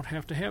vehicles won't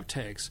have to have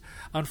tags.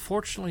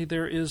 Unfortunately,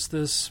 there is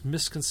this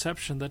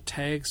misconception that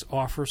tags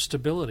offer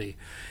stability.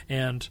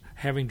 And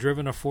having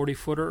driven a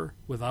 40-footer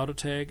without a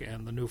tag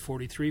and the new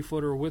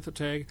 43-footer with a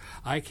tag,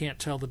 I can't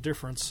tell the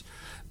difference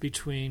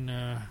between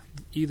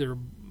either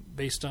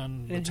based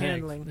on the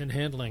tag and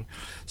handling.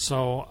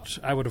 So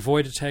I would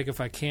avoid a tag if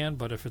I can,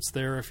 but if it's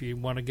there, if you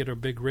want to get a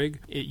big rig,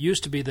 it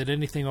used to be that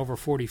anything over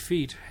 40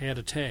 feet had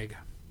a tag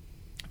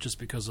just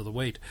because of the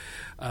weight.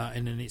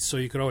 So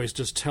you could always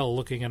just tell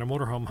looking at a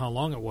motorhome how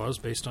long it was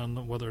based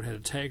on whether it had a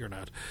tag or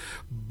not.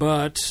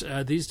 But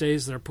these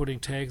days they're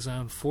putting tags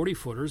on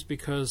 40-footers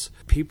because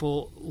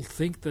people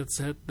think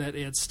that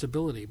adds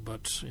stability,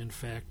 but in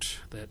fact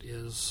that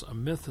is a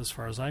myth as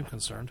far as I'm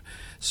concerned.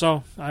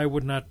 So I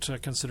would not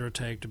consider a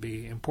tag to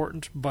be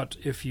important, but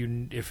if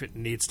it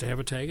needs to have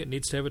a tag, it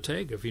needs to have a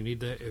tag. If you need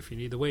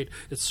the weight,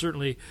 it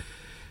certainly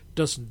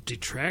doesn't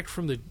detract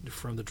from the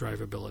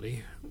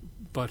drivability,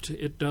 but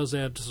it does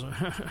add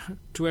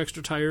 2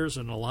 extra tires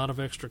and a lot of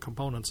extra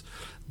components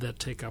that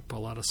take up a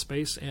lot of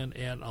space and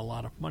add a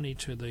lot of money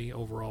to the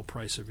overall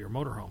price of your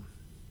motorhome.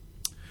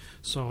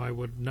 So I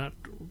would not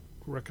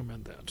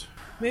recommend that.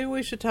 Maybe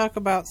we should talk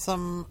about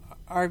some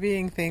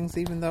RVing things,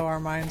 even though our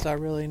minds are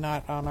really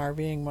not on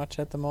RVing much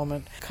at the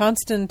moment.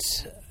 Constant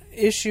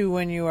issue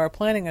when you are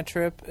planning a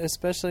trip,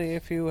 especially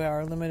if you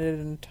are limited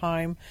in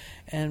time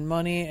and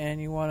money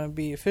and you want to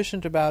be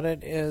efficient about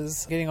it,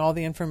 is getting all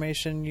the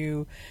information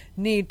you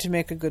need to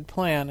make a good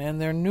plan.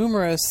 And there are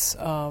numerous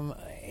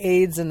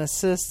aids and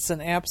assists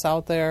and apps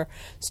out there.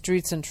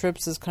 Streets and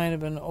Trips is kind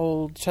of an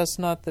old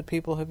chestnut that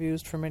people have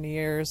used for many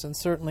years, and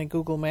certainly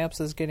Google Maps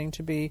is getting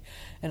to be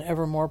an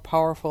ever more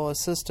powerful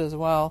assist as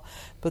well.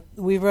 But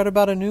we've read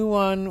about a new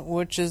one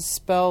which is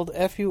spelled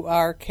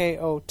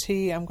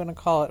Furkot. I'm going to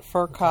call it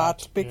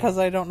Furkot because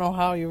I don't know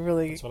how you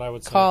really That's what I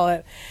would call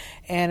it.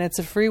 And it's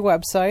a free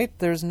website.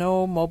 There's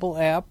no mobile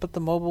app, but the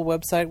mobile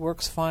website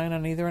works fine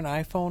on either an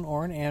iPhone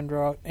or an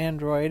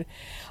Android.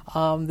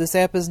 This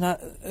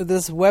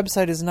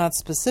website is not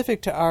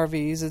specific to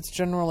RVs. It's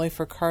generally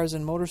for cars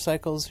and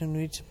motorcycles who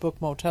need to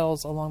book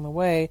motels along the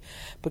way,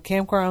 but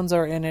campgrounds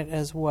are in it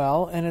as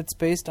well, and it's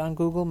based on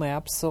Google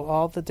Maps, so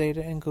all the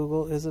data in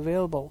Google is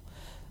available.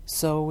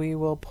 So we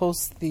will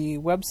post the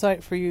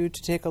website for you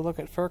to take a look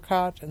at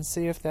Furkot and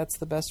see if that's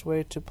the best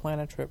way to plan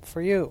a trip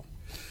for you.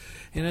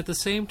 And at the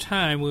same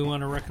time, we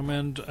want to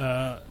recommend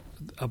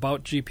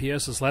about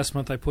GPSs. Last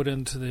month I put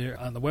on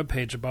the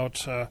webpage about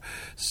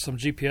some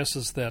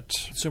GPSs that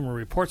Consumer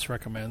Reports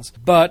recommends.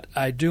 But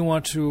I do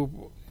want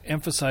to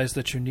emphasize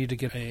that you need to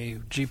get a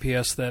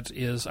GPS that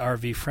is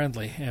RV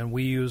friendly, and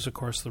we use, of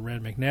course, the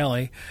Rand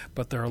McNally,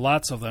 but there are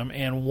lots of them,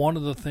 and one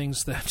of the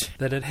things that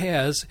it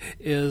has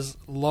is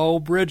low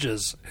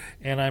bridges.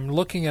 And I'm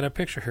looking at a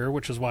picture here,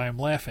 which is why I'm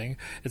laughing.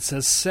 It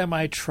says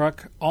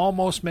semi-truck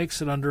almost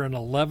makes it under an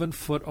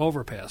 11-foot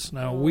overpass.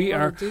 Now we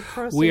are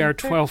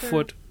 12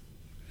 foot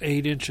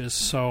 8 inches,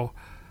 so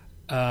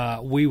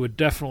we would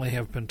definitely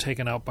have been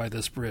taken out by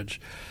this bridge.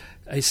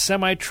 A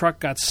semi-truck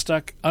got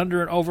stuck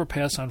under an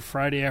overpass on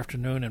Friday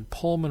afternoon in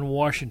Pullman,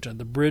 Washington.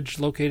 The bridge,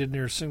 located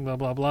near blah,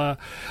 blah, blah,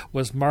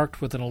 was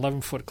marked with an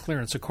 11-foot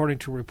clearance. According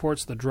to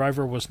reports, the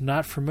driver was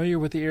not familiar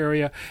with the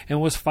area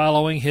and was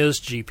following his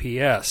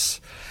GPS.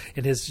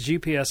 And his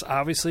GPS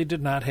obviously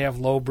did not have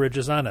low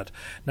bridges on it.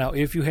 Now,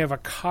 if you have a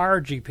car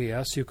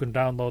GPS, you can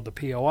download the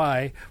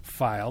POI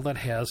file that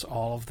has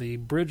all of the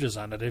bridges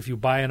on it. If you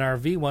buy an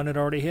RV one, it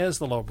already has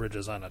the low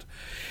bridges on it.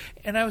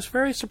 And I was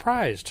very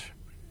surprised.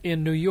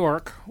 In New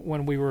York,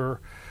 when we were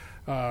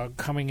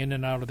coming in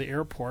and out of the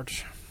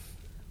airport,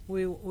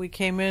 we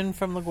came in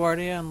from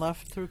LaGuardia and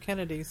left through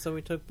Kennedy, so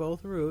we took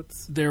both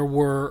routes. There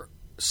were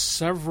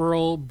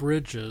several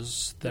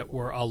bridges that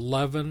were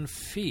 11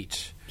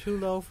 feet. Too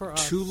low for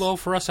us. Too low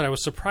for us, and I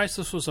was surprised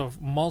this was a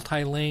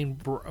multi-lane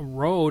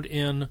road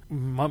in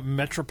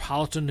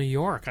metropolitan New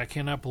York. I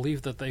cannot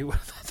believe that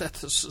that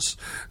this is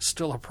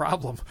still a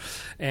problem.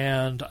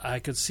 And I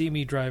could see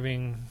me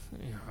driving,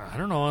 I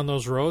don't know, on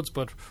those roads,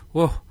 but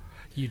whoa.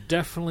 You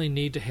definitely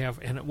need to have,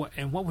 and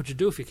what would you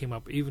do if you came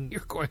up? Even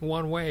you're going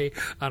one way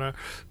on a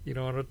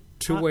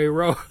two-way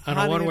road, on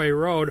a one-way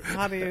road.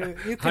 How do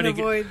you can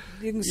avoid?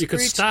 You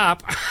could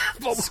stop.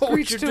 But what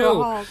would you to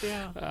do? A halt,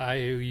 yeah.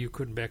 You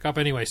couldn't back up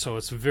anyway. So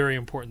it's very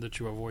important that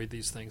you avoid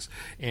these things,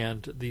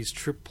 and these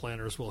trip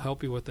planners will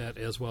help you with that,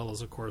 as well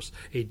as, of course,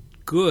 a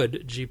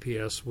good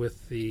GPS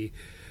with the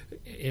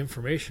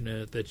information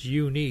in it that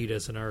you need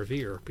as an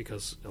RVer,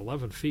 because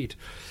 11 feet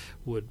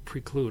would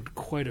preclude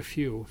quite a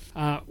few.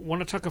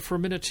 Want to talk for a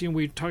minute to you,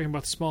 we're talking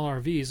about small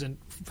RVs, and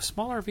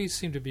small RVs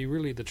seem to be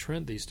really the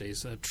trend these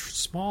days.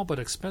 Small but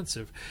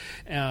expensive.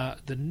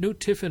 The new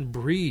Tiffin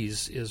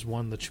Breeze is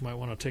one that you might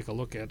want to take a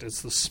look at.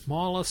 It's the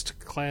smallest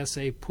Class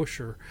A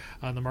pusher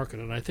on the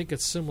market, and I think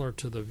it's similar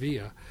to the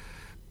Via,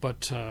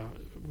 but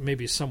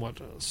maybe somewhat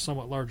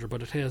larger.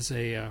 But it has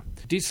a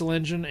diesel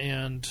engine,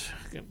 and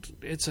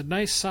it's a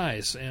nice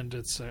size, and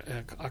it's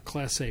a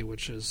Class A,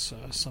 which is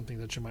something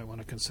that you might want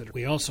to consider.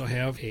 We also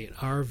have an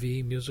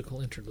RV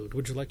musical interlude.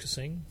 Would you like to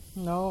sing?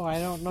 No, I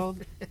don't know.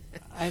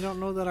 I don't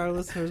know that our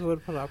listeners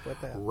would put up with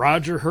that.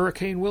 Roger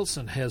Hurricane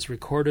Wilson has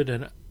recorded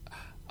an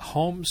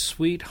Home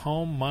Sweet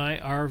Home My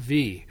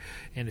RV.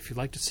 And if you'd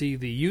like to see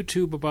the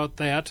YouTube about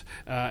that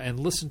and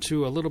listen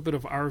to a little bit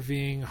of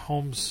RVing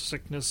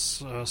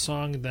homesickness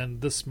song, then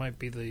this might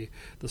be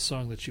the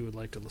song that you would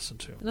like to listen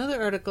to.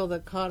 Another article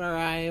that caught our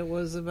eye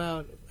was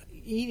about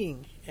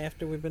eating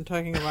after we've been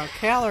talking about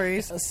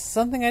calories.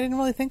 Something I didn't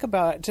really think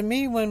about. To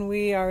me, when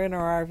we are in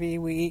our RV,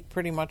 we eat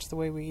pretty much the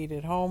way we eat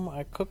at home.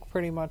 I cook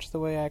pretty much the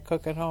way I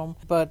cook at home.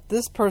 But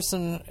this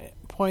person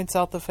points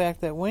out the fact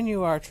that when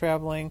you are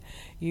traveling,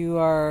 you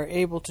are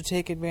able to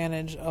take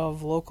advantage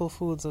of local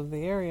foods of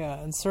the area.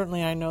 And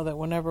certainly I know that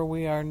whenever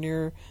we are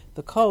near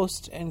the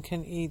coast and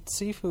can eat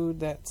seafood,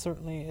 that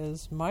certainly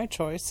is my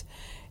choice.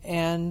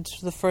 And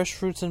the fresh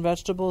fruits and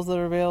vegetables that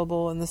are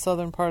available in the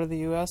southern part of the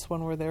U.S.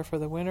 when we're there for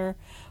the winter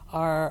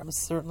are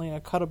certainly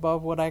a cut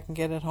above what I can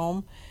get at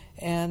home.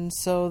 And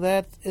so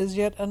that is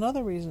yet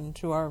another reason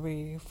to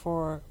RV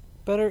for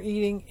better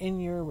eating in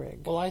your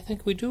rig. Well, I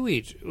think we do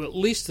eat at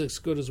least as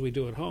good as we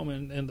do at home,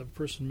 and the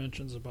person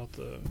mentions about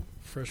the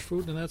fresh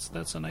food, and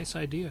that's a nice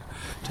idea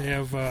to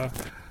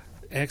have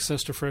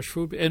access to fresh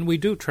food. And we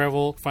do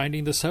travel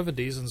finding the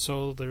 70s, and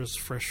so there's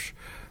fresh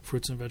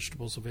fruits and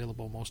vegetables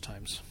available most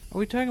times. Are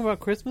we talking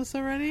about Christmas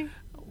already?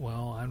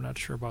 Well, I'm not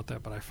sure about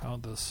that, but I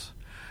found this.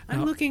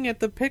 I'm looking at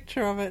the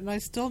picture of it, and I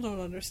still don't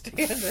understand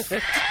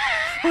it,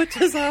 which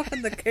is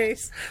often the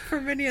case for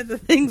many of the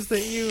things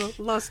that you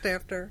lust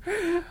after.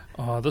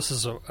 This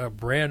is a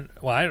brand,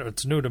 well,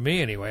 it's new to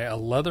me anyway, a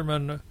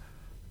Leatherman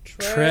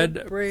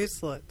Tread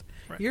bracelet.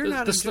 Right. You're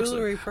not a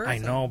jewelry person. I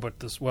know, but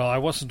I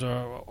wasn't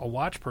a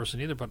watch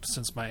person either, but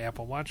since my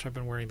Apple Watch, I've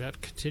been wearing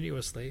that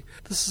continuously.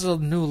 This is a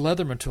new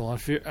Leatherman tool.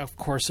 Of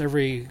course,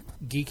 every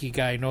geeky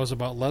guy knows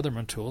about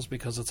Leatherman tools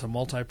because it's a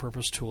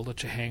multi-purpose tool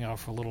that you hang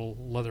off a little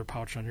leather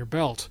pouch on your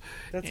belt.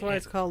 That's why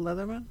it's called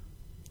Leatherman?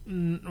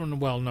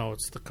 Well, no,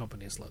 it's the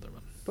company's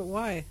Leatherman. But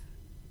why?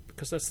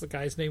 Because that's the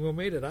guy's name who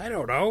made it. I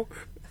don't know.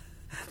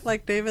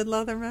 Like David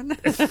Leatherman?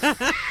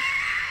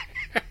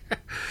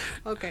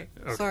 Okay,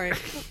 sorry.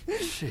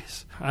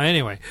 Jeez.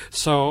 Anyway,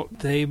 so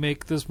they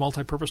make this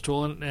multi-purpose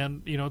tool,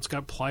 and it's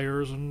got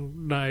pliers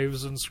and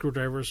knives and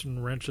screwdrivers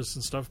and wrenches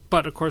and stuff.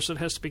 But, of course, it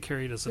has to be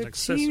carried as an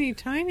accessory. Teeny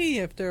tiny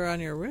if they're on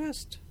your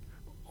wrist.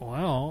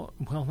 Well,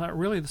 not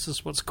really. This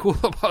is what's cool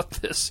about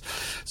this.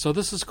 So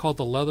this is called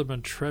the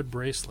Leatherman Tread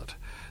Bracelet,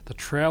 the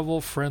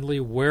travel-friendly,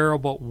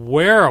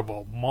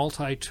 wearable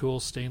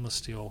multi-tool stainless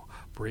steel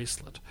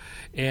bracelet.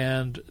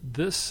 And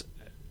this,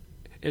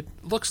 it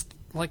looks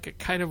like a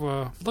kind of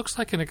looks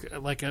like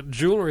a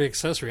jewelry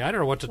accessory. I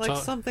don't know what to tell.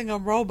 Like something a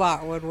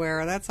robot would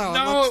wear. That's how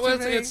it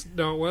looks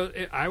to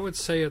me. I would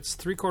say it's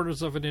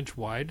 3/4 of an inch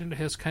wide, and it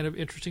has kind of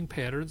interesting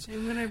patterns.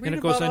 And when I read and it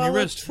about goes on all your the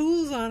wrist.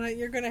 tools on it,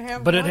 you're going to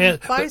have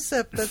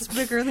bicep that's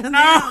bigger than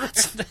no, that.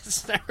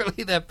 it's not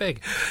really that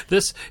big.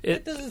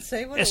 It doesn't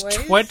say what it weighs.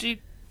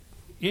 20.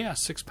 Yeah,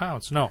 6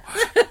 pounds. No.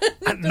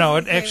 No,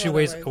 it actually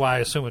weighs, well, I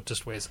assume it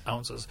just weighs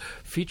ounces.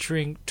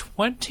 Featuring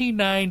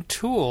 29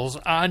 tools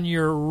on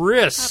your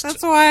wrist.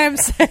 That's why I'm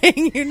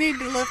saying you need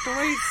to lift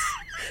weights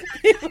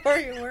before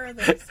you wear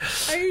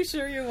this. Are you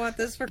sure you want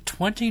this for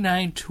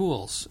 29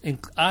 tools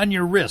on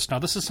your wrist? Now,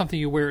 this is something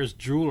you wear as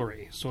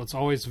jewelry, so it's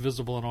always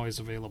visible and always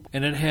available.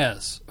 And it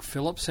has a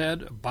Phillips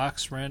head, a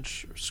box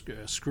wrench,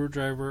 a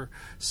screwdriver,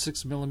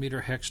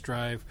 6mm hex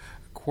drive,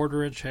 a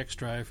 1/4-inch hex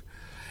drive,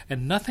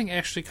 and nothing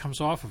actually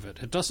comes off of it.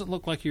 It doesn't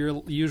look like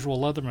your usual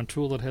Leatherman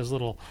tool that has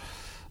little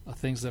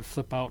things that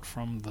flip out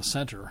from the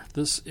center.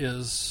 This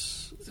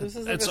is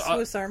like a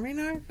Swiss Army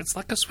knife? It's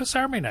like a Swiss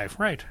Army knife,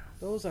 right.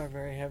 Those are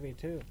very heavy,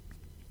 too.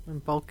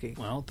 And bulky.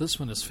 Well, this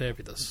one is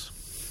fabulous.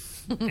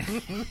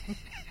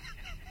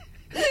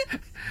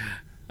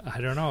 I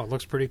don't know. It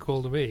looks pretty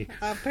cool to me.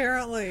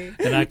 Apparently.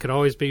 And I could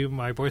always be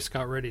my Boy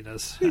Scout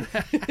readiness.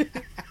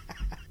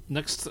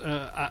 Next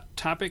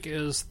topic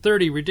is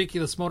 30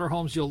 ridiculous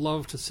motorhomes you'll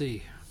love to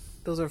see.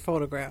 Those are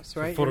photographs,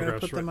 right?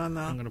 Photographs, You're going to put them on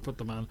I'm going to put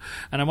them on.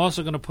 And I'm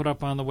also going to put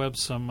up on the web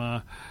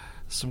some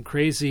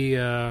crazy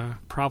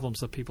problems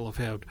that people have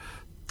had.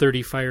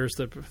 30 fires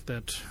that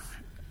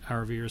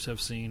RVers have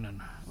seen.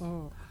 And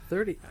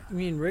 30? You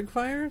mean rig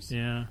fires?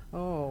 Yeah.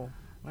 Oh,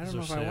 I don't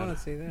know if I want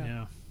to see that.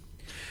 Yeah.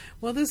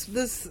 Well, this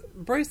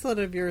bracelet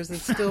of yours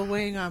is still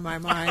weighing on my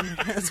mind,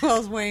 as well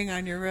as weighing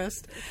on your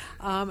wrist.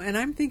 And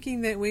I'm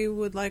thinking that we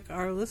would like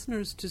our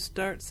listeners to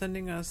start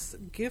sending us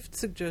gift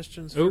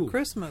suggestions for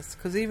Christmas.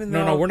 Because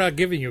No, we're not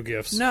giving you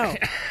gifts. No.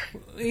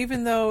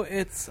 Even though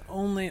it's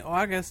only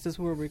August as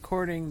we're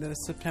recording the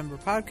September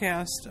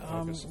podcast,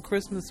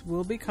 Christmas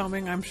will be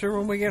coming. I'm sure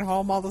when we get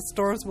home, all the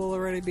stores will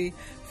already be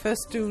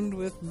festooned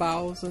with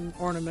boughs and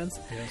ornaments.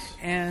 Yes.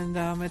 And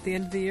at the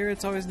end of the year,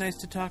 it's always nice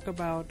to talk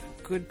about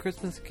good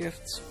Christmas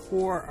gifts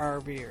for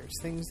RVers,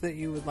 things that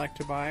you would like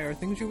to buy or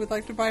things you would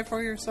like to buy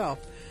for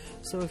yourself.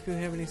 So if you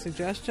have any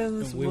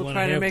suggestions, we'll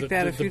try to make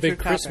that a future topic. The big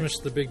topic. Christmas,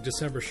 the big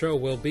December show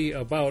will be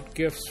about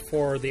gifts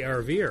for the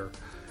RVer.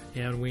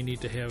 And we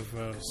need to have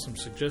some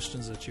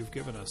suggestions that you've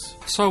given us.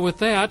 So with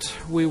that,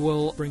 we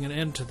will bring an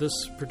end to this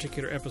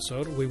particular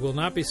episode. We will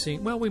not be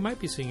seeing, well, we might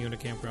be seeing you in a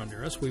campground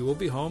near us. We will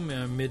be home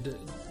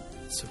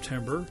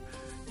mid-September,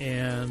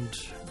 and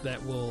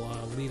that will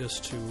lead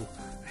us to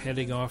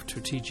heading off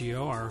to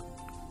TGO, our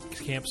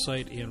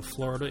campsite in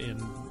Florida in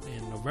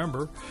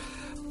November.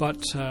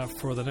 But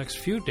for the next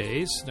few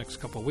days, next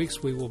couple of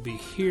weeks, we will be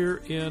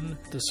here in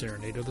the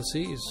Serenade of the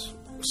Seas,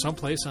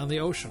 someplace on the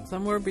ocean.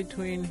 Somewhere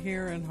between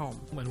here and home.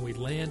 When we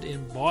land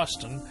in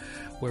Boston,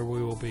 where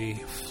we will be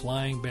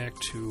flying back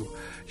to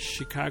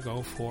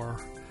Chicago for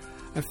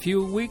a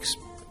few weeks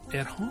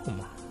at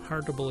home.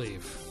 Hard to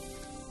believe.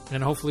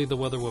 And hopefully the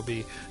weather will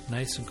be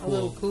nice and cool. A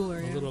little cooler,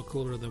 A little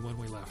cooler than when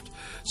we left.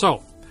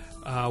 So,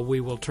 we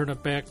will turn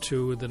it back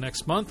to the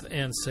next month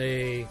and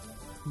say...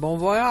 Bon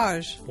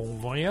voyage. Bon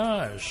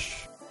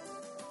voyage.